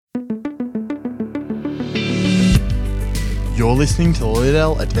You're listening to the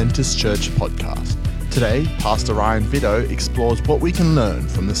Liddell Adventist Church podcast. Today, Pastor Ryan Vidot explores what we can learn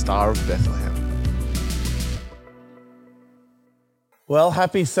from the Star of Bethlehem. Well,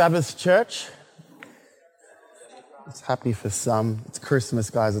 happy Sabbath, church. It's happy for some. It's Christmas,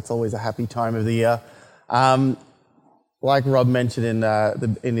 guys. It's always a happy time of the year. Like Rob mentioned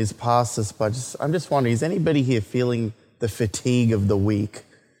in his pastors, but I'm just wondering, is anybody here feeling the fatigue of the week?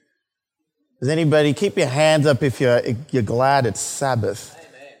 Does anybody keep your hands up if you're glad it's Sabbath?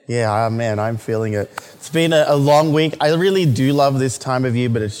 Amen. Yeah, man, I'm feeling it. It's been a long week. I really do love this time of year,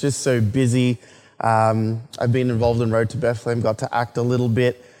 but it's just so busy. I've been involved in Road to Bethlehem, got to act a little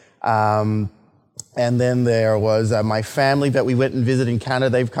bit. And then there was my family that we went and visited in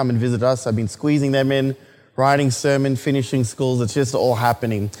Canada. They've come and visited us. I've been squeezing them in, writing sermon, finishing schools. It's just all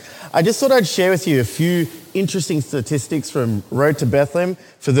happening. I just thought I'd share with you a few interesting statistics from Road to Bethlehem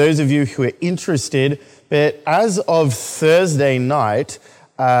for those of you who are interested. But as of Thursday night,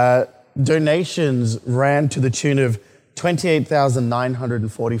 donations ran to the tune of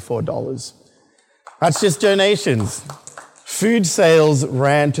 $28,944. That's just donations. Food sales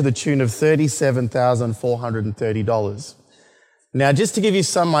ran to the tune of $37,430. Now, just to give you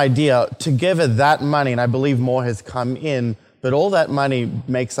some idea, together that money, and I believe more has come in, but all that money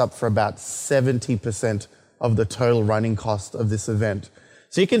makes up for about 70% of the total running cost of this event.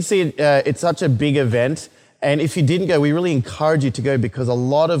 So you can see it's such a big event, and if you didn't go, we really encourage you to go because a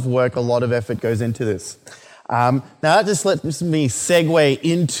lot of work, a lot of effort goes into this. Now, that just lets me segue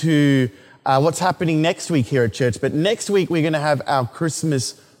into what's happening next week here at church. But next week, we're going to have our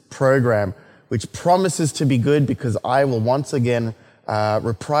Christmas program, which promises to be good because I will once again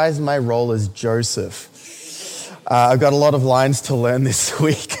reprise my role as Joseph. I've got a lot of lines to learn this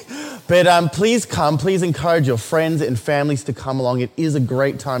week. But please come, please encourage your friends and families to come along. It is a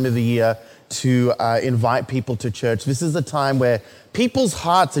great time of the year to invite people to church. This is a time where people's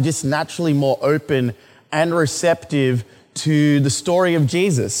hearts are just naturally more open and receptive to the story of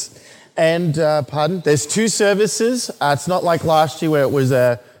Jesus. And, there's two services. It's not like last year where it was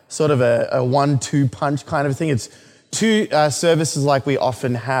a 1-2 punch kind of thing. It's two services like we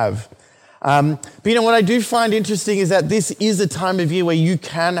often have. But what I do find interesting is that this is a time of year where you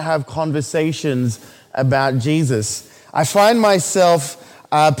can have conversations about Jesus. I find myself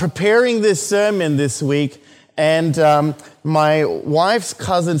preparing this sermon this week, and my wife's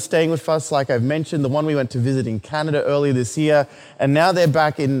cousin staying with us, like I've mentioned, the one we went to visit in Canada earlier this year, and now they're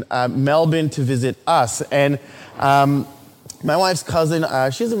back in Melbourne to visit us. And my wife's cousin,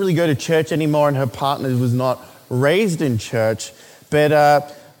 she doesn't really go to church anymore, and her partner was not raised in church.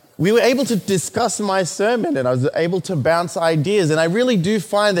 But we were able to discuss my sermon, and I was able to bounce ideas. And I really do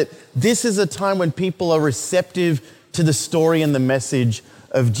find that this is a time when people are receptive to the story and the message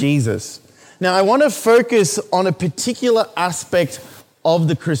of Jesus. Now, I want to focus on a particular aspect of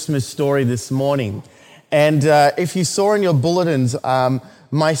the Christmas story this morning. And if you saw in your bulletins,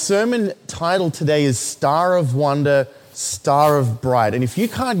 my sermon title today is Star of Wonder, Star of Bright. And if you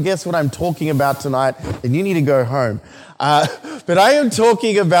can't guess what I'm talking about tonight, then you need to go home. But I am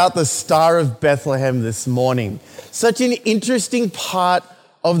talking about the Star of Bethlehem this morning. Such an interesting part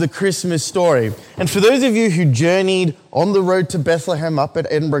of the Christmas story. And for those of you who journeyed on the road to Bethlehem up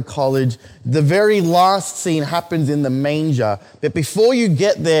at Edinburgh College, the very last scene happens in the manger. But before you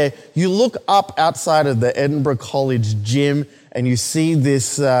get there, you look up outside of the Edinburgh College gym and you see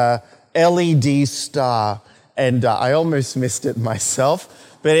this LED star. And I almost missed it myself,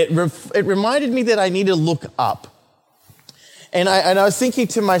 but it reminded me that I need to look up. And I was thinking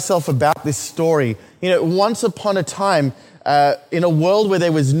to myself about this story. Once upon a time, in a world where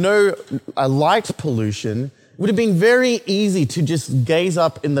there was no light pollution, it would have been very easy to just gaze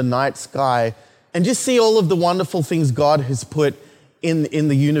up in the night sky and just see all of the wonderful things God has put in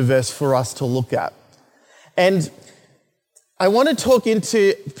the universe for us to look at. And I want to talk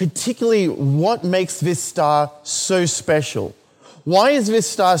into particularly what makes this star so special. Why is this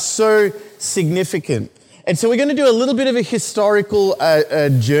star so significant? And so we're going to do a little bit of a historical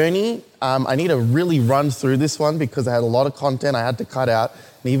journey. I need to really run through this one because I had a lot of content I had to cut out.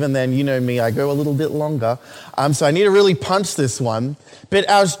 And even then, you know me, I go a little bit longer. So I need to really punch this one. But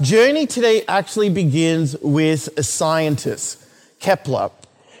our journey today actually begins with a scientist, Kepler.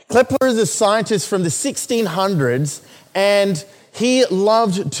 Kepler is a scientist from the 1600s, and he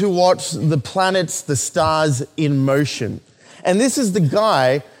loved to watch the planets, the stars in motion. And this is the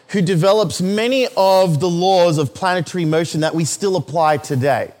guy who develops many of the laws of planetary motion that we still apply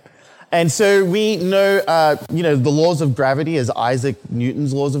today. And so we know, the laws of gravity as Isaac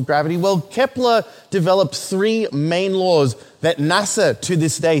Newton's laws of gravity. Well, Kepler developed three main laws that NASA to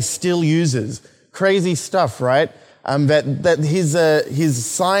this day still uses. Crazy stuff, right? that his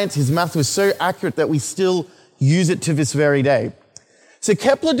science, his math was so accurate that we still use it to this very day. So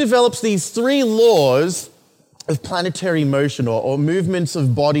Kepler develops these 3 laws of planetary motion or movements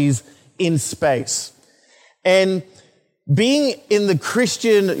of bodies in space. And being in the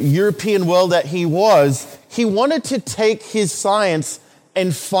Christian European world that he was, he wanted to take his science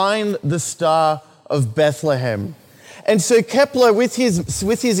and find the Star of Bethlehem. And so Kepler, with his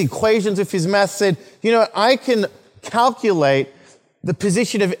equations, with his math, said, I can calculate the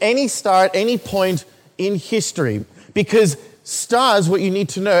position of any star at any point in history. Because stars, what you need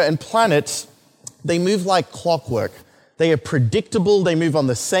to know, and planets, they move like clockwork. They are predictable, they move on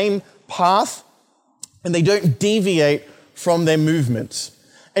the same path, and they don't deviate from their movements.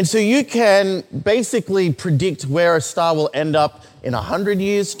 And so you can basically predict where a star will end up in 100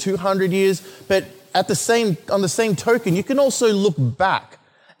 years, 200 years, but on the same token, you can also look back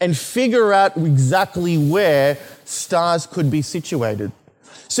and figure out exactly where stars could be situated.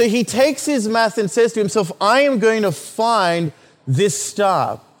 So he takes his math and says to himself, I am going to find this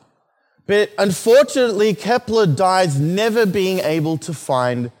star. But unfortunately, Kepler dies never being able to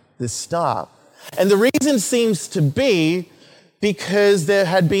find this star. And the reason seems to be because there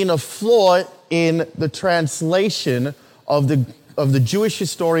had been a flaw in the translation of the Jewish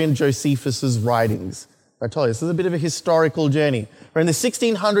historian Josephus's writings. I told you, this is a bit of a historical journey. We're in the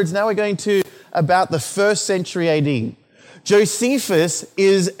 1600s, now we're going to about the 1st century AD. Josephus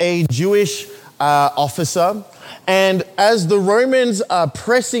is a Jewish officer, and as the Romans are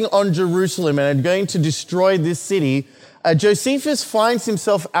pressing on Jerusalem and are going to destroy this city, Josephus finds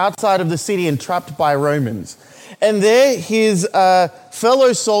himself outside of the city and trapped by Romans. And there his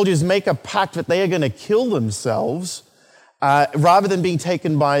fellow soldiers make a pact that they are going to kill themselves rather than being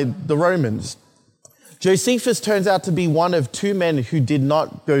taken by the Romans. Josephus turns out to be one of 2 men who did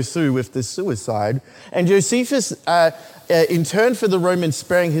not go through with the suicide. And Josephus, in turn for the Romans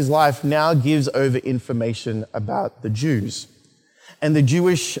sparing his life, now gives over information about the Jews. And the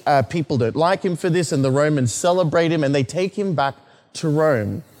Jewish people don't like him for this, and the Romans celebrate him, and they take him back to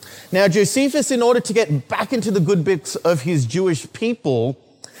Rome. Now, Josephus, in order to get back into the good books of his Jewish people,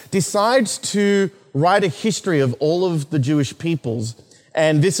 decides to write a history of all of the Jewish peoples.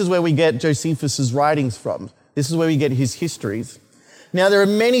 And this is where we get Josephus's writings from. This is where we get his histories. Now, there are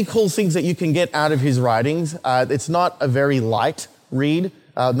many cool things that you can get out of his writings. It's not a very light read,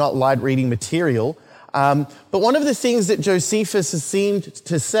 not light reading material. But one of the things that Josephus seemed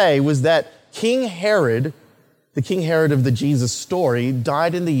to say was that King Herod, the King Herod of the Jesus story,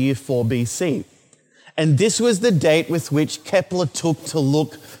 died in the year 4 BC. And this was the date with which Kepler took to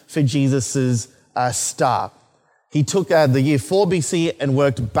look for Jesus's star. He took the year 4 BC and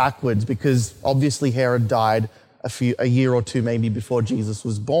worked backwards because obviously Herod died a year or 2 maybe before Jesus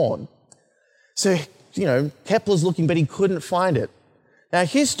was born. So, Kepler's looking, but he couldn't find it. Now,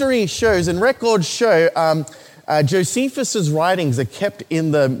 history shows and records show Josephus's writings are kept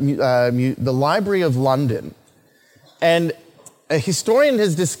in the Library of London. And a historian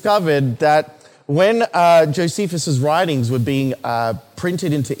has discovered that when Josephus's writings were being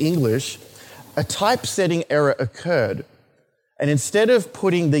printed into English, a typesetting error occurred. And instead of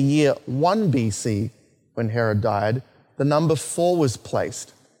putting the year 1 BC, when Herod died, the number 4 was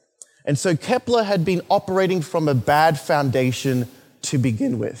placed. And so Kepler had been operating from a bad foundation to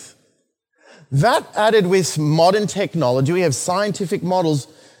begin with. That added with modern technology, we have scientific models.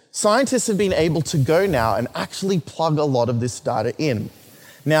 Scientists have been able to go now and actually plug a lot of this data in.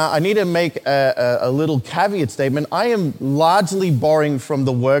 Now, I need to make a little caveat statement. I am largely borrowing from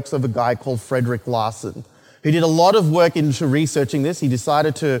the works of a guy called Frederick Larson, who did a lot of work into researching this. He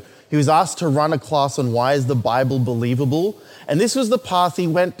was asked to run a class on why is the Bible believable, and this was the path he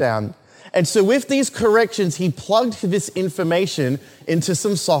went down. And so with these corrections, he plugged this information into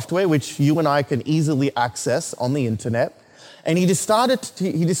some software, which you and I can easily access on the internet, and he decided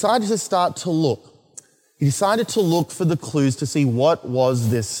to start to look. He decided to look for the clues to see what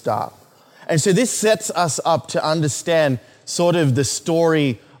was this star. And so this sets us up to understand sort of the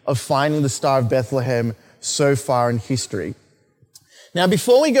story of finding the Star of Bethlehem so far in history. Now,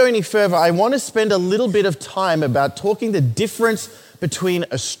 before we go any further, I want to spend a little bit of time about talking the difference between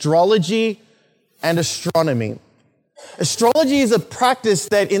astrology and astronomy. Astrology is a practice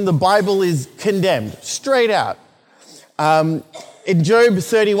that in the Bible is condemned, straight out. In Job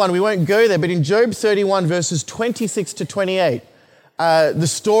 31, we won't go there, but in Job 31, verses 26 to 28, the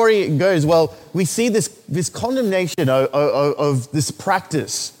story goes, well, we see this condemnation of this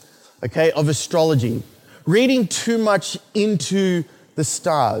practice, of astrology, reading too much into the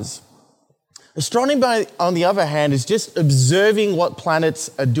stars. Astronomy, on the other hand, is just observing what planets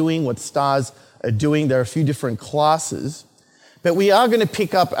are doing, what stars are doing. There are a few different classes. But we are going to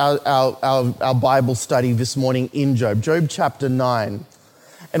pick up our Bible study this morning in Job chapter 9.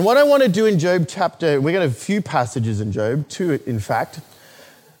 And what I want to do in Job chapter, we're going to have a few passages in Job, 2 in fact.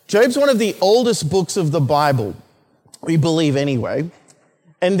 Job's one of the oldest books of the Bible, we believe anyway.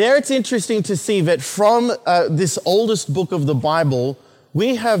 And there it's interesting to see that from this oldest book of the Bible,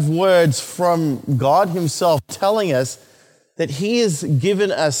 we have words from God himself telling us that he has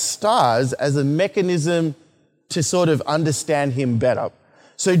given us stars as a mechanism to sort of understand him better.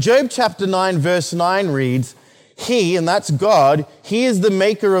 So Job chapter 9 verse 9 reads, he, and that's God, he is the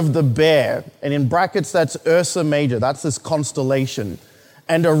maker of the bear. And in brackets, that's Ursa Major, that's this constellation.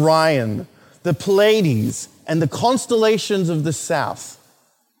 And Orion, the Pleiades, and the constellations of the south.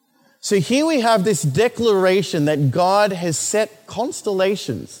 So here we have this declaration that God has set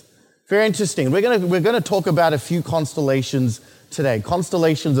constellations. Very interesting. We're going to talk about a few constellations today.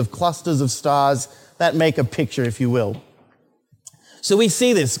 Constellations of clusters of stars that make a picture, if you will. So we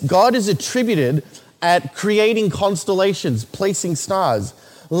see this. God is attributed at creating constellations, placing stars.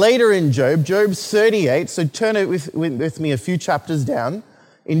 Later in Job 38, so turn it with me a few chapters down.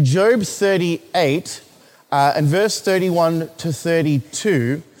 In Job 38 and verse 31 to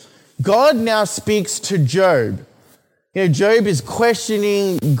 32, God now speaks to Job. You know, Job is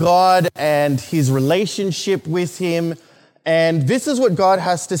questioning God and his relationship with him. And this is what God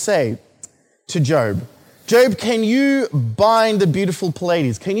has to say to Job. Job, can you bind the beautiful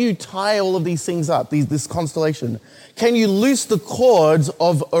Pleiades? Can you tie all of these things up, this constellation? Can you loose the cords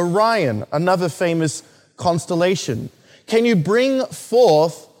of Orion, another famous constellation? Can you bring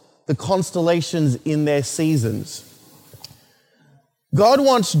forth the constellations in their seasons? God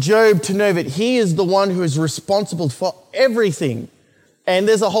wants Job to know that he is the one who is responsible for everything. And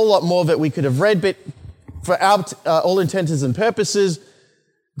there's a whole lot more that we could have read, but for all intents and purposes,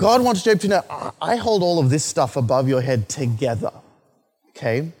 God wants Job to know, I hold all of this stuff above your head together,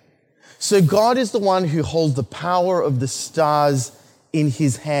 okay? So God is the one who holds the power of the stars in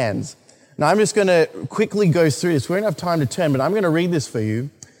his hands. Now I'm just going to quickly go through this. We don't have time to turn, but I'm going to read this for you.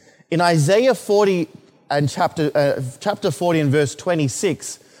 In Isaiah 40 and chapter 40 and verse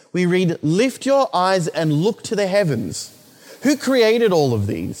 26, we read, lift your eyes and look to the heavens. Who created all of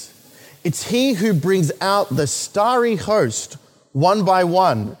these? It's he who brings out the starry host one by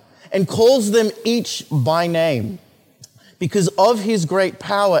one, and calls them each by name. Because of his great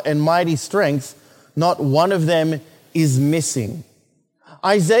power and mighty strength, not one of them is missing.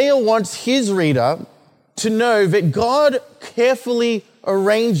 Isaiah wants his reader to know that God carefully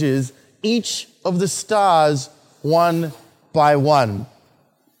arranges each of the stars one by one.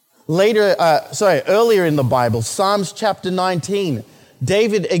 Earlier in the Bible, Psalms chapter 19,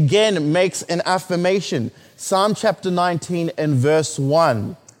 David again makes an affirmation. Psalm chapter 19 and verse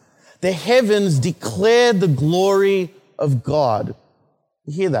 1. The heavens declare the glory of God.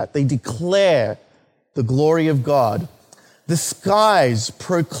 You hear that? They declare the glory of God. The skies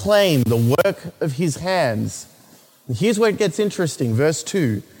proclaim the work of his hands. And here's where it gets interesting. Verse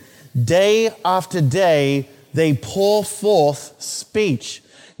 2. Day after day, they pour forth speech.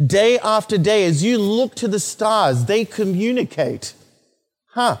 Day after day, as you look to the stars, they communicate.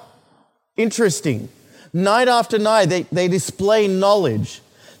 Interesting. Night after night, they display knowledge.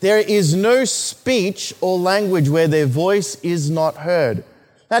 There is no speech or language where their voice is not heard.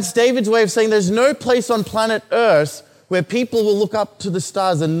 That's David's way of saying there's no place on planet Earth where people will look up to the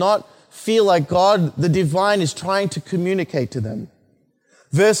stars and not feel like God, the divine, is trying to communicate to them.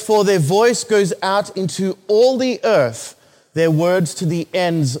 Verse 4, their voice goes out into all the earth, their words to the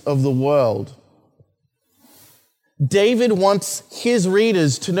ends of the world. David wants his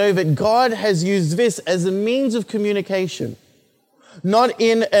readers to know that God has used this as a means of communication. Not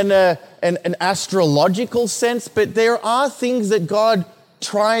in an astrological sense, but there are things that God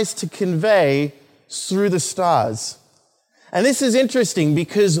tries to convey through the stars. And this is interesting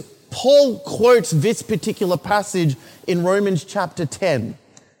because Paul quotes this particular passage in Romans chapter 10.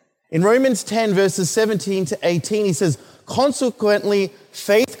 In Romans 10, verses 17 to 18, he says, consequently,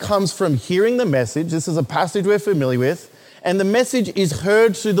 faith comes from hearing the message. This is a passage we're familiar with. And the message is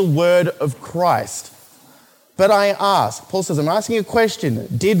heard through the word of Christ. But I ask, Paul says, I'm asking a question.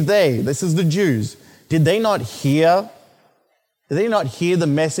 Did they, this is the Jews, did they not hear? Did they not hear the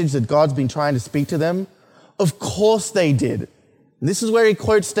message that God's been trying to speak to them? Of course they did. And this is where he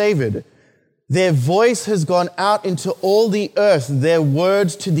quotes David. Their voice has gone out into all the earth, their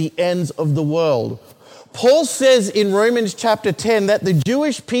words to the ends of the world. Paul says in Romans chapter 10 that the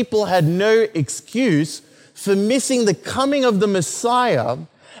Jewish people had no excuse for missing the coming of the Messiah,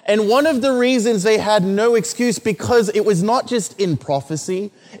 And one of the reasons they had no excuse, because it was not just in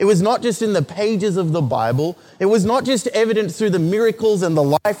prophecy, it was not just in the pages of the Bible, it was not just evident through the miracles and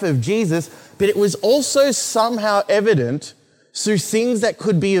the life of Jesus, but it was also somehow evident through things that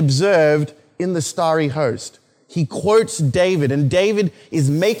could be observed in the starry host. He quotes David, and David is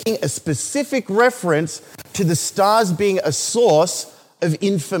making a specific reference to the stars being a source of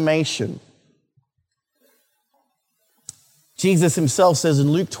information. Jesus himself says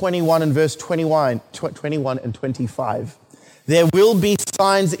in Luke 21 and verse 21 and 25, there will be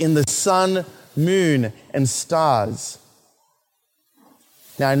signs in the sun, moon, and stars.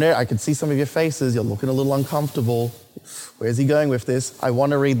 Now I know I can see some of your faces. You're looking a little uncomfortable. Where's he going with this? I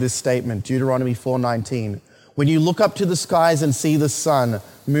want to read this statement, Deuteronomy 4:19. When you look up to the skies and see the sun,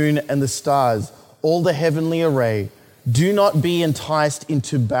 moon, and the stars, all the heavenly array, do not be enticed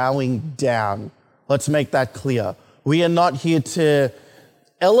into bowing down. Let's make that clear. We are not here to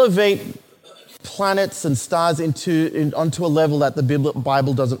elevate planets and stars onto a level that the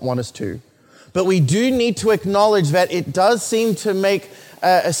Bible doesn't want us to. But we do need to acknowledge that it does seem to make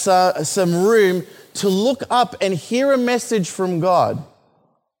some room to look up and hear a message from God.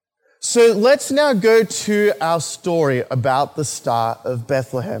 So let's now go to our story about the Star of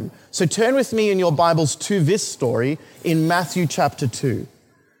Bethlehem. So turn with me in your Bibles to this story in Matthew chapter 2.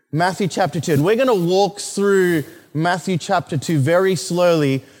 Matthew chapter 2. And we're going to walk through Matthew chapter 2 very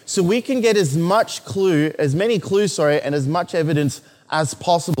slowly so we can get as many clues, and as much evidence as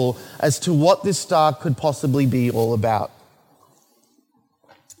possible as to what this star could possibly be all about.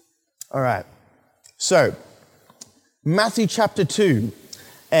 All right. So, Matthew chapter 2.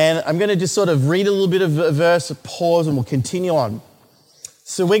 And I'm going to just sort of read a little bit of a verse, pause, and we'll continue on.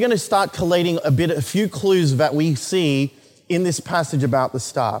 So we're going to start collating a few clues that we see in this passage about the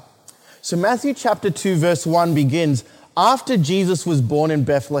star. So Matthew chapter 2 verse 1 begins, after Jesus was born in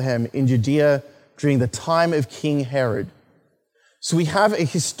Bethlehem in Judea during the time of King Herod. So we have a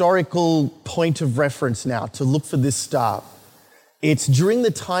historical point of reference now to look for this star. It's during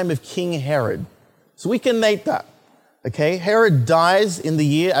the time of King Herod. So we can date that. Okay, Herod dies in the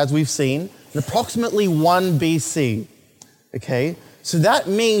year, as we've seen, in approximately 1 BC. Okay, so that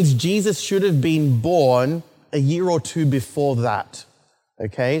means Jesus should have been born a year or two before that.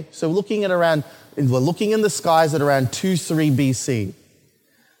 Okay, so we're looking in the skies at around 2-3 BC.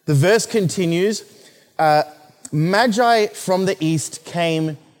 The verse continues, Magi from the east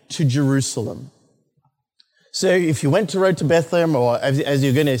came to Jerusalem. So if you went to Road to Bethlehem, or as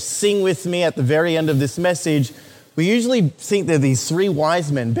you're going to sing with me at the very end of this message, we usually think they're these 3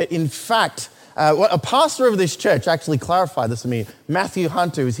 wise men, but in fact, a pastor of this church actually clarified this to me. Matthew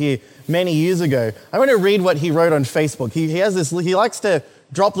Hunter was here many years ago. I want to read what he wrote on Facebook. He likes to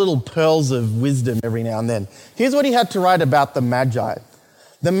drop little pearls of wisdom every now and then. Here's what he had to write about the Magi.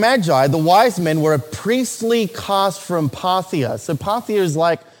 The Magi, the wise men, were a priestly caste from Parthia. So Parthia is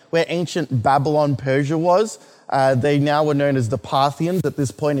like where ancient Babylon, Persia was. They now were known as the Parthians at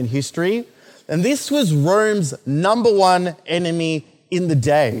this point in history. And this was Rome's number one enemy in the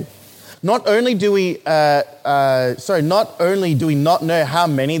day. Not only do we not know how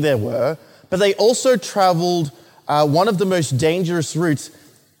many there were, but they also traveled one of the most dangerous routes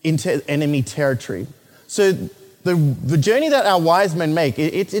into enemy territory. So the journey that our wise men make,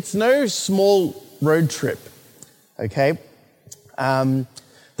 it's no small road trip, okay?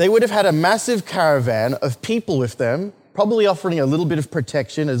 They would have had a massive caravan of people with them, probably offering a little bit of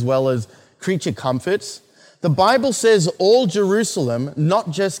protection as well as creature comforts. The Bible says all Jerusalem,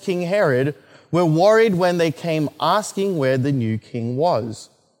 not just King Herod, were worried when they came asking where the new king was.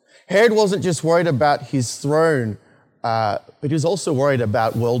 Herod wasn't just worried about his throne, but he was also worried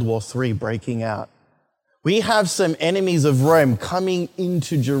about World War III breaking out. We have some enemies of Rome coming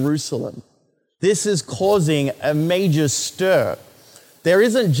into Jerusalem. This is causing a major stir. There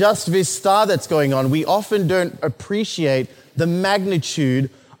isn't just this star that's going on. We often don't appreciate the magnitude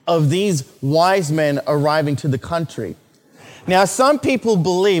of these wise men arriving to the country. Now, some people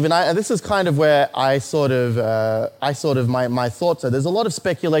believe, and this is kind of where my thoughts are. There's a lot of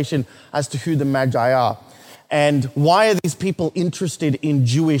speculation as to who the Magi are and why are these people interested in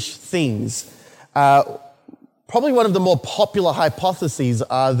Jewish things. Probably one of the more popular hypotheses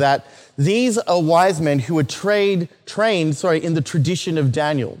are that these are wise men who were trained in the tradition of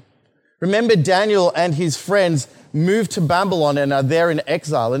Daniel. Remember, Daniel and his friends moved to Babylon and are there in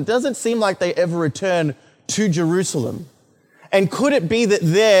exile, and it doesn't seem like they ever return to Jerusalem. And could it be that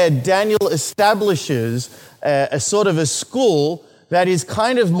there Daniel establishes a sort of a school that is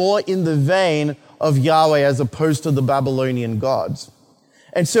kind of more in the vein of Yahweh as opposed to the Babylonian gods?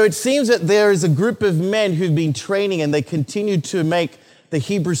 And so it seems that there is a group of men who've been training and they continue to make the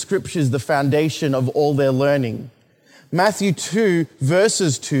Hebrew Scriptures the foundation of all their learning. Matthew 2,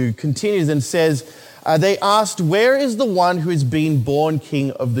 verses 2 continues and says, they asked, "Where is the one who is being born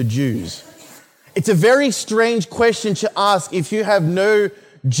King of the Jews?" It's a very strange question to ask if you have no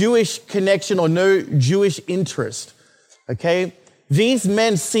Jewish connection or no Jewish interest, okay? These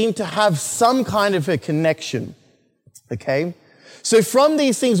men seem to have some kind of a connection, okay? So from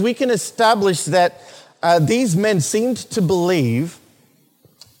these things, we can establish that these men seemed to believe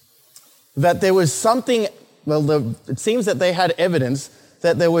that there was something, it seems that they had evidence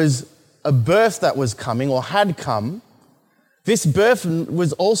that there was a birth that was coming or had come. This birth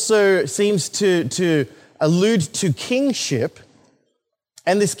was also seems to allude to kingship,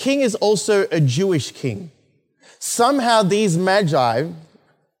 and this king is also a Jewish king. Somehow these magi,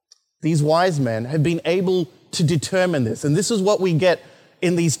 these wise men, have been able to determine this, and this is what we get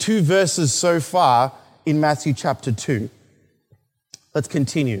in these two verses so far in Matthew chapter 2. Let's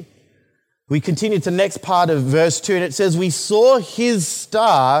continue. We continue to the next part of verse 2, and it says, "We saw his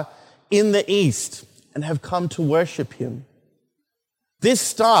star in the east and have come to worship him." This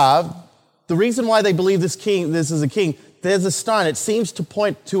star, the reason why they believe this is a king, there's a star, and it seems to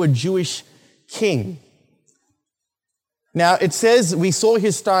point to a Jewish king. Now, it says, "We saw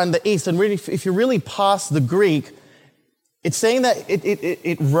his star in the east," and really, if you really pass the Greek, it's saying that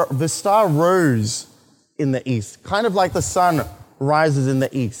the star rose in the east, kind of like the sun rises in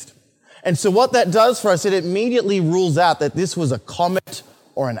the east. And so what that does for us, it immediately rules out that this was a comet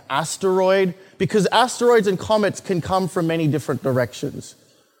or an asteroid, because asteroids and comets can come from many different directions.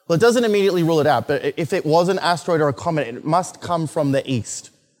 Well, it doesn't immediately rule it out, but if it was an asteroid or a comet, it must come from the east.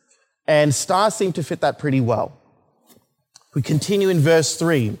 And stars seem to fit that pretty well. We continue in verse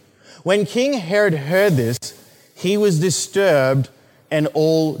 3. "When King Herod heard this, he was disturbed, and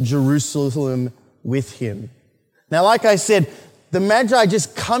all Jerusalem with him." Now, like I said, the Magi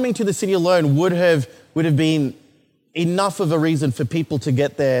just coming to the city alone would have been enough of a reason for people to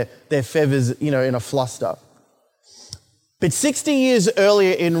get their feathers, in a fluster. But 60 years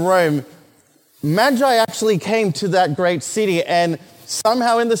earlier in Rome, Magi actually came to that great city, and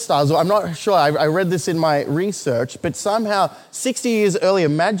somehow in the stars, I'm not sure, I read this in my research, but somehow 60 years earlier,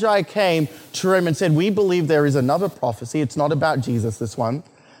 Magi came to Rome and said, "We believe there is another prophecy." It's not about Jesus, this one.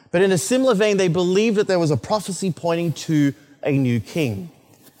 But in a similar vein, they believed that there was a prophecy pointing to a new king.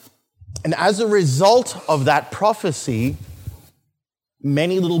 And as a result of that prophecy,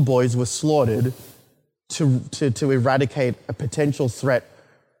 many little boys were slaughtered to eradicate a potential threat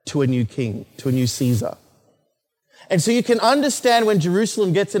to a new king, to a new Caesar. And so you can understand when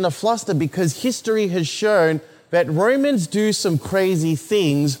Jerusalem gets in a fluster, because history has shown that Romans do some crazy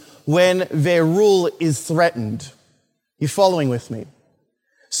things when their rule is threatened. You following with me?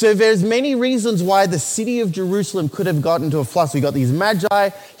 So there's many reasons why the city of Jerusalem could have gotten to a fluster. We got these magi.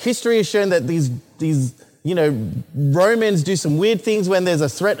 History has shown that these Romans do some weird things when there's a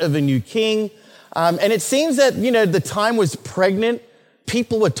threat of a new king. And it seems that, the time was pregnant.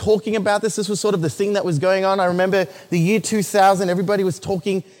 People were talking about this. This was sort of the thing that was going on. I remember the year 2000, everybody was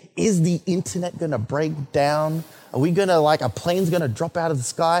talking, is the internet going to break down? Are we going to, a plane's going to drop out of the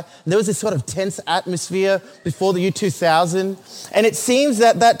sky? And there was this sort of tense atmosphere before the year 2000. And it seems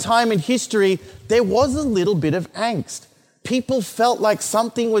that time in history, there was a little bit of angst. People felt like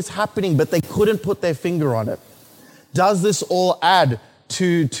something was happening, but they couldn't put their finger on it. Does this all add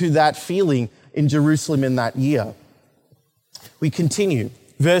to that feeling in Jerusalem in that year? We continue.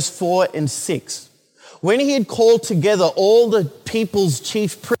 Verse 4 and 6. "When he had called together all the people's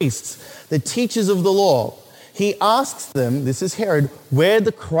chief priests, the teachers of the law, he asks them," this is Herod, "where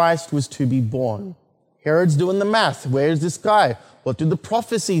the Christ was to be born." Herod's doing the math. Where's this guy? What do the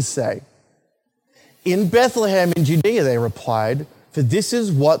prophecies say? "In Bethlehem in Judea," they replied, "for this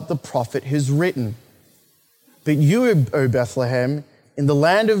is what the prophet has written. But you, O Bethlehem, in the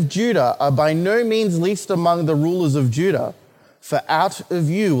land of Judah, are by no means least among the rulers of Judah, for out of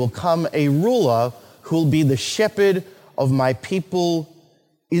you will come a ruler who will be the shepherd of my people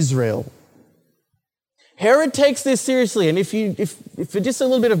Israel." Herod takes this seriously, and if for just a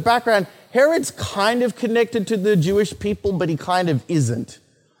little bit of background, Herod's kind of connected to the Jewish people, but he kind of isn't.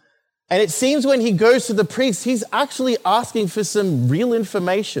 And it seems when he goes to the priests, he's actually asking for some real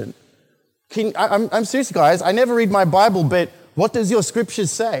information. I'm serious, guys. I never read my Bible, but what does your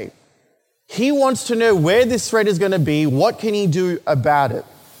scriptures say? He wants to know where this threat is going to be. What can he do about it?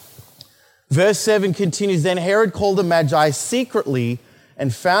 Verse 7 continues, "Then Herod called the Magi secretly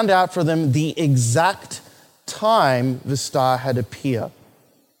and found out for them the exact time the star had appeared."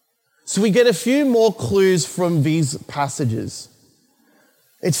 So we get a few more clues from these passages.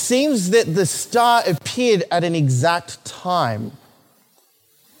 It seems that the star appeared at an exact time.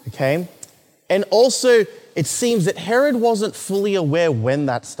 Okay? And also, it seems that Herod wasn't fully aware when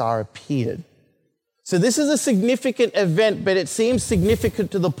that star appeared. So this is a significant event, but it seems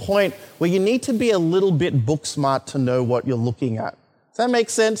significant to the point where you need to be a little bit book smart to know what you're looking at. Does that make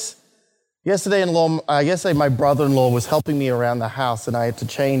sense? Yesterday, my brother-in-law was helping me around the house, and I had to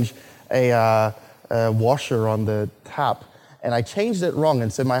change a washer on the tap, and I changed it wrong,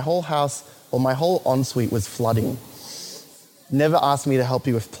 and so my whole house, my whole ensuite was flooding. Never asked me to help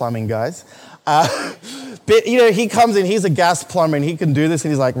you with plumbing, guys. But, he comes in, he's a gas plumber, and he can do this,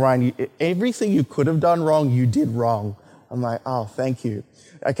 and he's like, Ryan, everything you could have done wrong, you did wrong. I'm like, oh, thank you.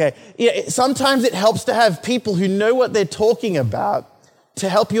 Okay. Sometimes it helps to have people who know what they're talking about to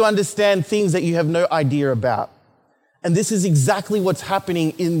help you understand things that you have no idea about. And this is exactly what's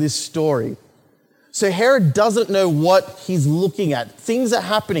happening in this story. So Herod doesn't know what he's looking at. Things are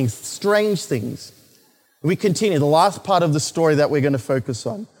happening, strange things. We continue, the last part of the story that we're going to focus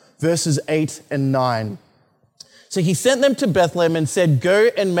on, verses 8 and 9. So he sent them to Bethlehem and said, "Go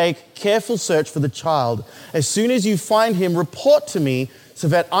and make careful search for the child. As soon as you find him, report to me so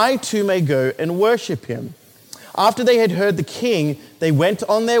that I too may go and worship him." After they had heard the king, they went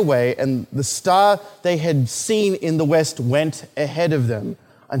on their way, and the star they had seen in the west went ahead of them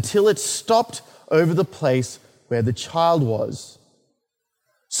until it stopped over the place where the child was.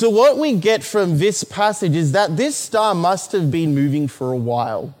 So what we get from this passage is that this star must have been moving for a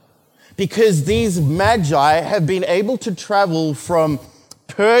while, because these magi have been able to travel from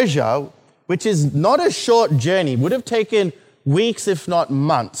Persia, which is not a short journey, would have taken weeks if not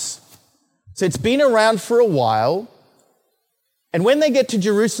months. So it's been around for a while. And when they get to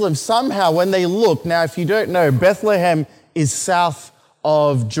Jerusalem, somehow when they look, now if you don't know, Bethlehem is south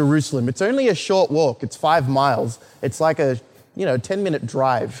of Jerusalem. It's only a short walk. It's 5 miles. It's like a 10-minute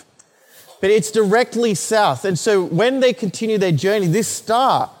drive. But it's directly south. And so when they continue their journey, this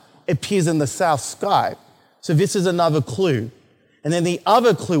star appears in the south sky. So this is another clue. And then the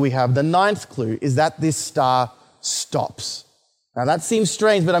other clue we have, the 9th clue, is that this star stops. Now that seems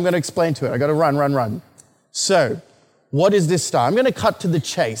strange, but I'm going to explain to it. I got to run. So, what is this star? I'm going to cut to the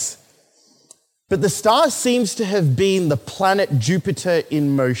chase. But the star seems to have been the planet Jupiter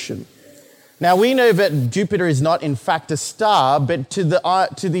in motion. Now we know that Jupiter is not in fact a star, but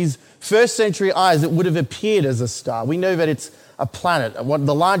to these first century eyes, it would have appeared as a star. We know that it's a planet,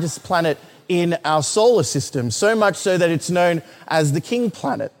 the largest planet in our solar system, so much so that it's known as the king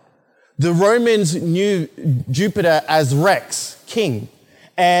planet. The Romans knew Jupiter as Rex, king,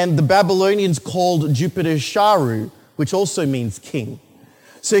 and the Babylonians called Jupiter Sharu, which also means king.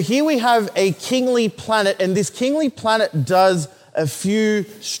 So here we have a kingly planet, and this kingly planet does a few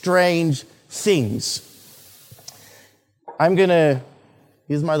strange things.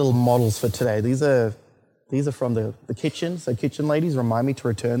 Here's my little models for today. These are from the kitchen, so kitchen ladies, remind me to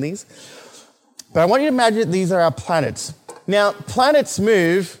return these. But I want you to imagine that these are our planets. Now, planets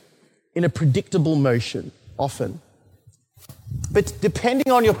move in a predictable motion, often. But depending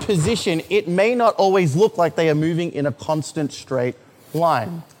on your position, it may not always look like they are moving in a constant straight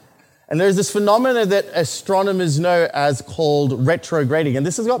line. And there's this phenomenon that astronomers know as called retrograding. And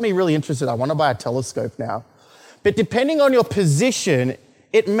this has got me really interested. I want to buy a telescope now. But depending on your position,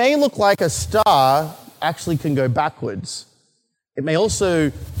 it may look like a star actually can go backwards. It may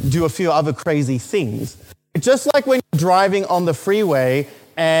also do a few other crazy things. It's just like when you're driving on the freeway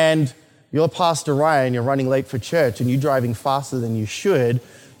and you're Pastor Ryan, you're running late for church and you're driving faster than you should,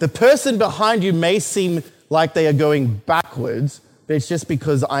 the person behind you may seem like they are going backwards, but it's just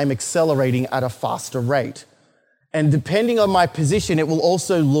because I'm accelerating at a faster rate. And depending on my position, it will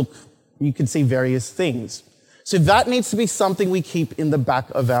also look, you can see various things. So that needs to be something we keep in the back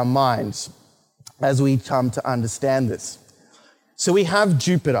of our minds as we come to understand this. So we have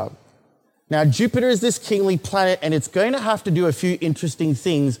Jupiter. Now, Jupiter is this kingly planet, and it's going to have to do a few interesting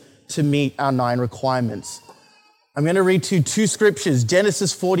things to meet our 9 requirements. I'm going to read to you 2 scriptures.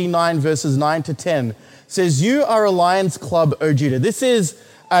 Genesis 49, verses 9 to 10 says, "You are a lion's club, O Judah." This is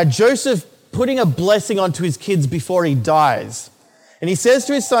Joseph putting a blessing onto his kids before he dies. And he says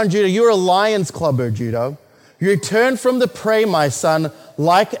to his son Judah, "You are a lion's club, O Judah. You return from the prey, my son,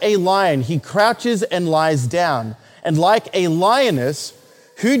 like a lion. He crouches and lies down. And like a lioness,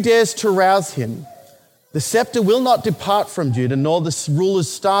 who dares to rouse him? The scepter will not depart from Judah, nor the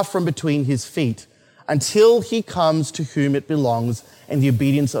ruler's staff from between his feet, until he comes to whom it belongs, and the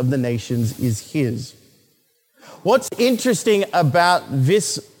obedience of the nations is his." What's interesting about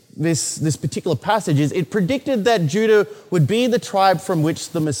this particular passage is it predicted that Judah would be the tribe from which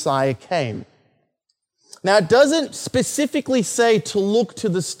the Messiah came. Now, it doesn't specifically say to look to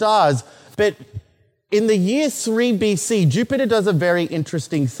the stars, but In the year 3 BC, Jupiter does a very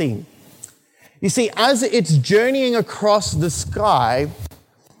interesting thing. You see, as it's journeying across the sky,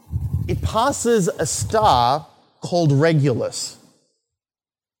 it passes a star called Regulus.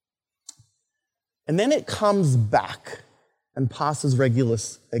 And then it comes back and passes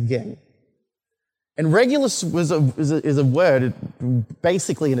Regulus again. And Regulus is a word,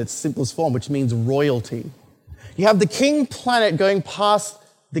 basically in its simplest form, which means royalty. You have the king planet going past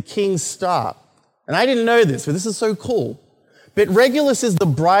the king's star. And I didn't know this, but this is so cool. But Regulus is the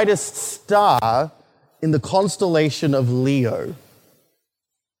brightest star in the constellation of Leo.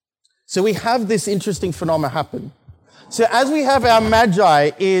 So we have this interesting phenomenon happen. So as we have our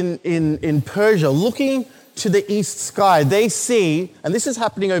magi in Persia looking to the east sky, they see, and this is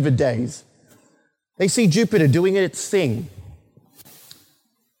happening over days, they see Jupiter doing its thing.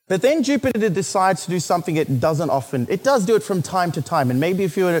 But then Jupiter decides to do something it doesn't often. It does do it from time to time. And maybe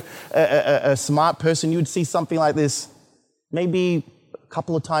if you're a smart person, you would see something like this maybe a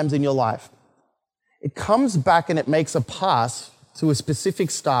couple of times in your life. It comes back and it makes a pass to a specific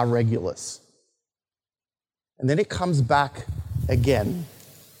star, Regulus. And then it comes back again.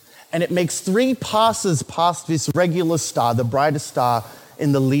 And it makes 3 passes past this Regulus star, the brightest star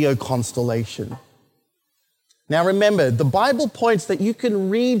in the Leo constellation. Now remember, the Bible points that you can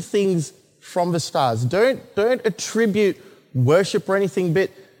read things from the stars. Don't attribute worship or anything,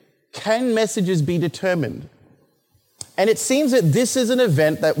 but can messages be determined? And it seems that this is an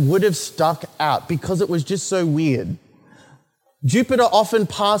event that would have stuck out because it was just so weird. Jupiter often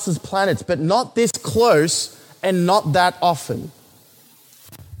passes planets, but not this close and not that often.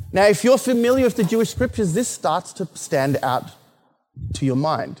 Now, if you're familiar with the Jewish scriptures, this starts to stand out to your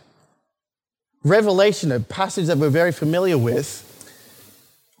mind. Revelation, a passage that we're very familiar with,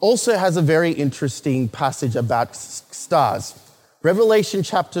 also has a very interesting passage about stars. Revelation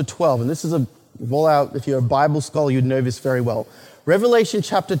chapter 12, and this is if you're a Bible scholar, you'd know this very well. Revelation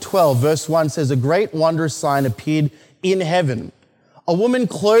chapter 12, verse 1 says, "A great wondrous sign appeared in heaven. A woman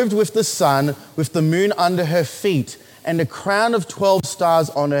clothed with the sun, with the moon under her feet, and a crown of 12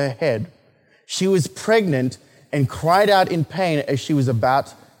 stars on her head. She was pregnant and cried out in pain as she was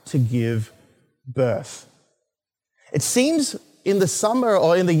about to give birth." It seems in the summer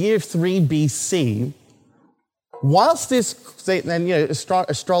or in the year 3 BC, whilst this, and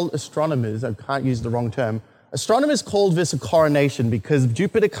astronomers, I can't use the wrong term, astronomers called this a coronation because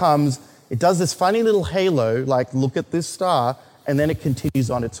Jupiter comes, it does this funny little halo, like look at this star, and then it continues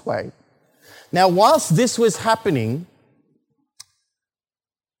on its way. Now, whilst this was happening,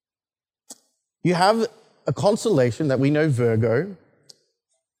 you have a constellation that we know, Virgo,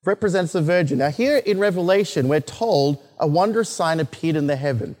 represents the Virgin. Now here in Revelation, we're told a wondrous sign appeared in the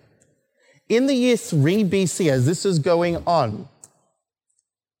heaven. In the year 3 BC, as this is going on,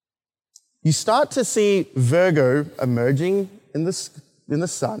 you start to see Virgo emerging in the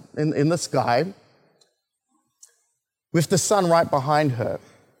sky, with the sun right behind her.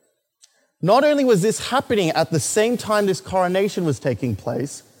 Not only was this happening at the same time this coronation was taking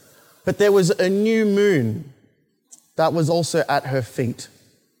place, but there was a new moon that was also at her feet.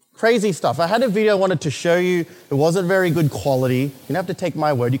 Crazy stuff. I had a video I wanted to show you. It wasn't very good quality. You don't have to take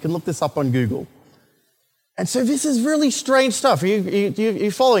my word. You can look this up on Google. And so this is really strange stuff. Are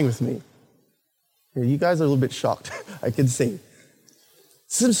you following with me? Yeah, you guys are a little bit shocked, I can see.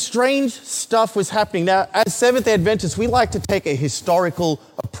 Some strange stuff was happening. Now, as Seventh-day Adventists, we like to take a historical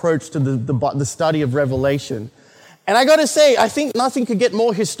approach to the study of Revelation. And I got to say, I think nothing could get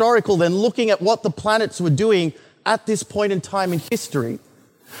more historical than looking at what the planets were doing at this point in time in history.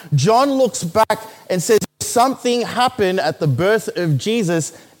 John looks back and says something happened at the birth of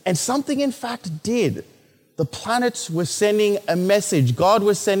Jesus, and something in fact did. The planets were sending a message. God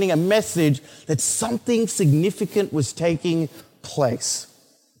was sending a message that something significant was taking place.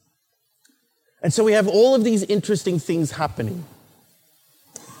 And so we have all of these interesting things happening.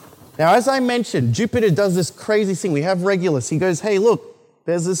 Now, as I mentioned, Jupiter does this crazy thing. We have Regulus. He goes, hey, look,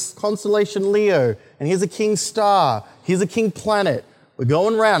 there's this constellation Leo, and here's a king star. Here's a king planet. We're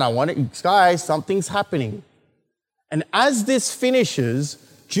going around. I want it, guys, something's happening. And as this finishes,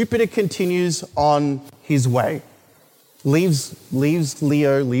 Jupiter continues on his way. Leaves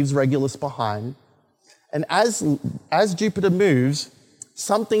Leo, leaves Regulus behind. And as Jupiter moves,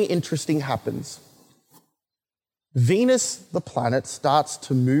 something interesting happens. Venus, the planet, starts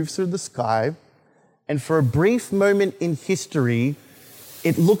to move through the sky, and for a brief moment in history,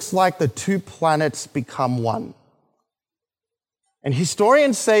 it looks like the two planets become one. And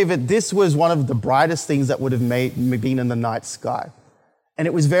historians say that this was one of the brightest things that would have been in the night sky. And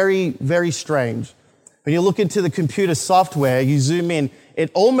it was very, very strange. When you look into the computer software, you zoom in, it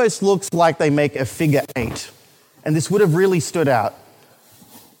almost looks like they make a figure 8. And this would have really stood out.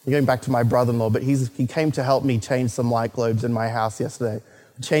 I'm going back to my brother-in-law, but he came to help me change some light globes in my house yesterday,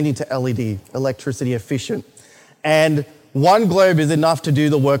 changing to LED, electricity efficient. And one globe is enough to do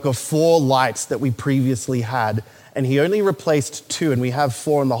the work of 4 lights that we previously had. And he only replaced 2, and we have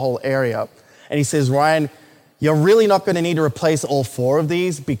 4 in the whole area. And he says, Ryan, you're really not going to need to replace all 4 of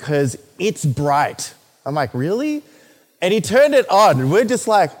these because it's bright. I'm like, really? And he turned it on, and we're just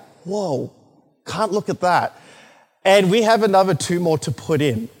like, whoa, can't look at that. And we have another 2 more to put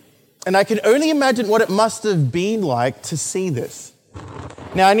in. And I can only imagine what it must have been like to see this.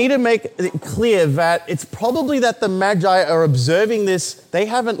 Now, I need to make it clear that it's probably that the Magi are observing this. They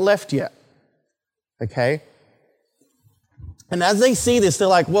haven't left yet, okay? And as they see this, they're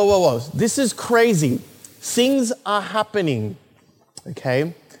like, whoa, whoa, whoa, this is crazy. Things are happening,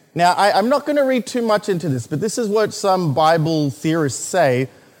 okay? Now, I'm not going to read too much into this, but this is what some Bible theorists say.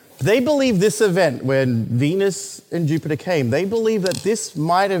 They believe this event, when Venus and Jupiter came, they believe that this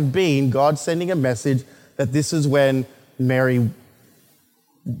might have been God sending a message that this is when Mary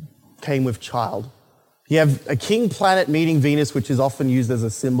came with child. You have a king planet meeting Venus, which is often used as a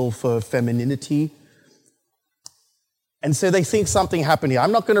symbol for femininity. And so they think something happened here.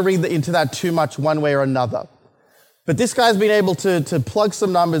 I'm not going to read into that too much one way or another. But this guy's been able to plug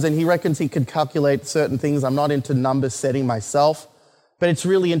some numbers, and he reckons he could calculate certain things. I'm not into number setting myself, but it's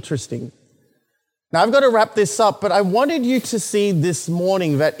really interesting. Now, I've got to wrap this up, but I wanted you to see this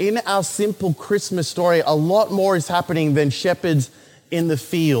morning that in our simple Christmas story, a lot more is happening than shepherds in the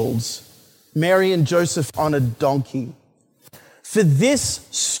fields, Mary and Joseph on a donkey. For this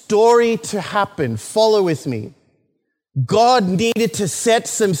story to happen, follow with me, God needed to set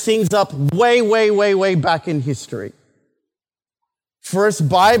some things up way, way, way, way back in history. For us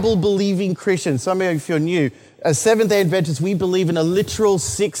Bible-believing Christians, some of you, if you're new, as Seventh-day Adventists, we believe in a literal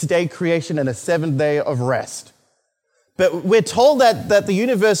 6-day creation and a 7th day of rest. But we're told that the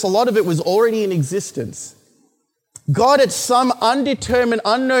universe, a lot of it was already in existence. God, at some undetermined,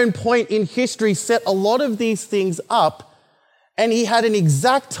 unknown point in history, set a lot of these things up. And he had an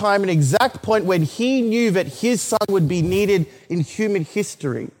exact time, an exact point when he knew that his son would be needed in human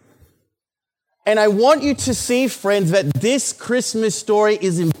history. And I want you to see, friends, that this Christmas story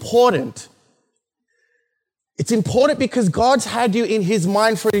is important. It's important because God's had you in his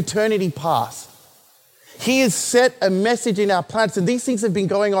mind for eternity past. He has set a message in our planets, and these things have been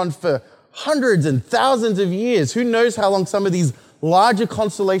going on for hundreds and thousands of years. Who knows how long some of these larger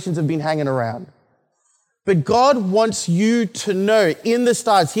constellations have been hanging around. But God wants you to know in the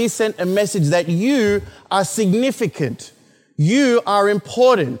stars, he sent a message that you are significant. You are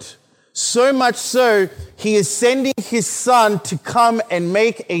important. So much so, he is sending his son to come and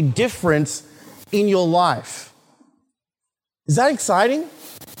make a difference in your life. Is that exciting?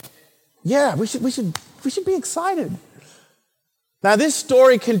 Yeah, we should be excited. Now, this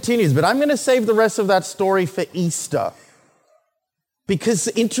story continues, but I'm going to save the rest of that story for Easter. Because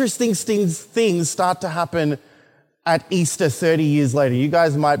interesting things start to happen at Easter 30 years later. You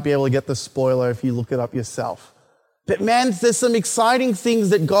guys might be able to get the spoiler if you look it up yourself. But man, there's some exciting things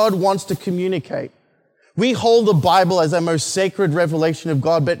that God wants to communicate. We hold the Bible as our most sacred revelation of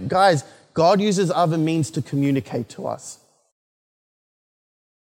God, but guys, God uses other means to communicate to us.